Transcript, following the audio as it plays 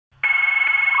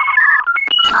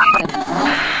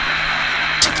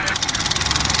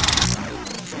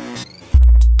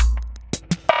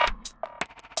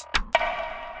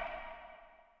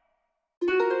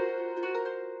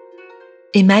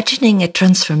Imagining a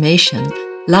transformation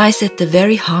lies at the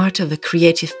very heart of a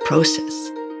creative process.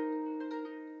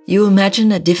 You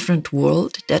imagine a different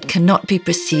world that cannot be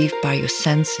perceived by your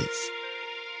senses.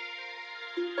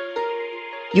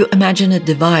 You imagine a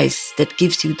device that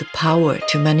gives you the power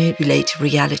to manipulate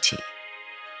reality.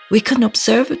 We can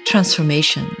observe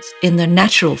transformations in their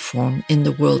natural form in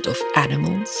the world of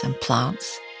animals and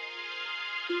plants.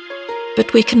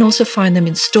 But we can also find them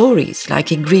in stories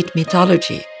like in Greek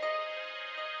mythology,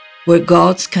 where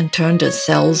gods can turn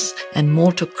themselves and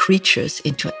mortal creatures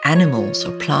into animals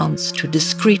or plants to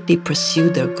discreetly pursue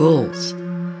their goals.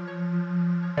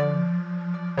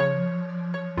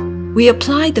 We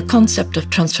apply the concept of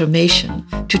transformation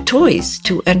to toys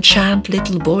to enchant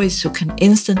little boys who can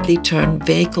instantly turn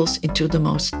vehicles into the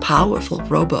most powerful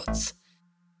robots.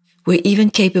 We're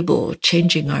even capable of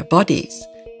changing our bodies,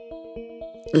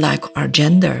 like our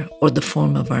gender or the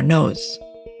form of our nose.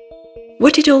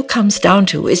 What it all comes down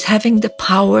to is having the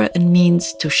power and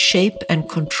means to shape and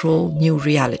control new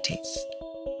realities.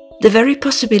 The very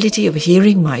possibility of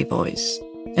hearing my voice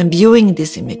and viewing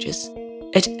these images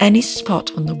at any spot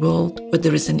on the world where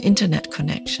there is an internet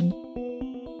connection,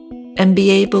 and be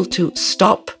able to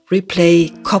stop, replay,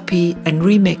 copy, and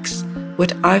remix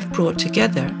what I've brought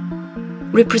together,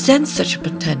 represents such a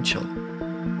potential.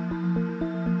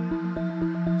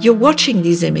 You're watching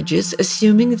these images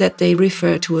assuming that they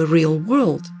refer to a real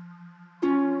world.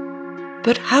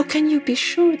 But how can you be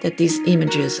sure that these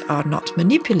images are not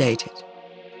manipulated?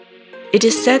 It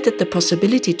is said that the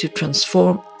possibility to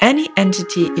transform any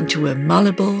entity into a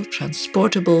malleable,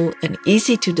 transportable, and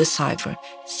easy to decipher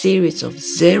series of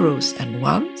zeros and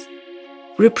ones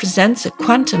represents a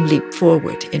quantum leap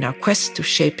forward in our quest to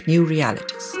shape new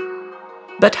realities.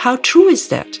 But how true is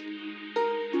that?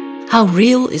 How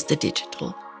real is the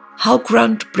digital? How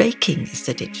groundbreaking is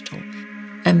the digital?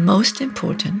 And most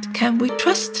important, can we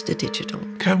trust the digital?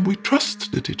 Can we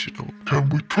trust the digital? Can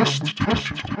we trust the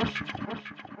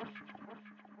digital?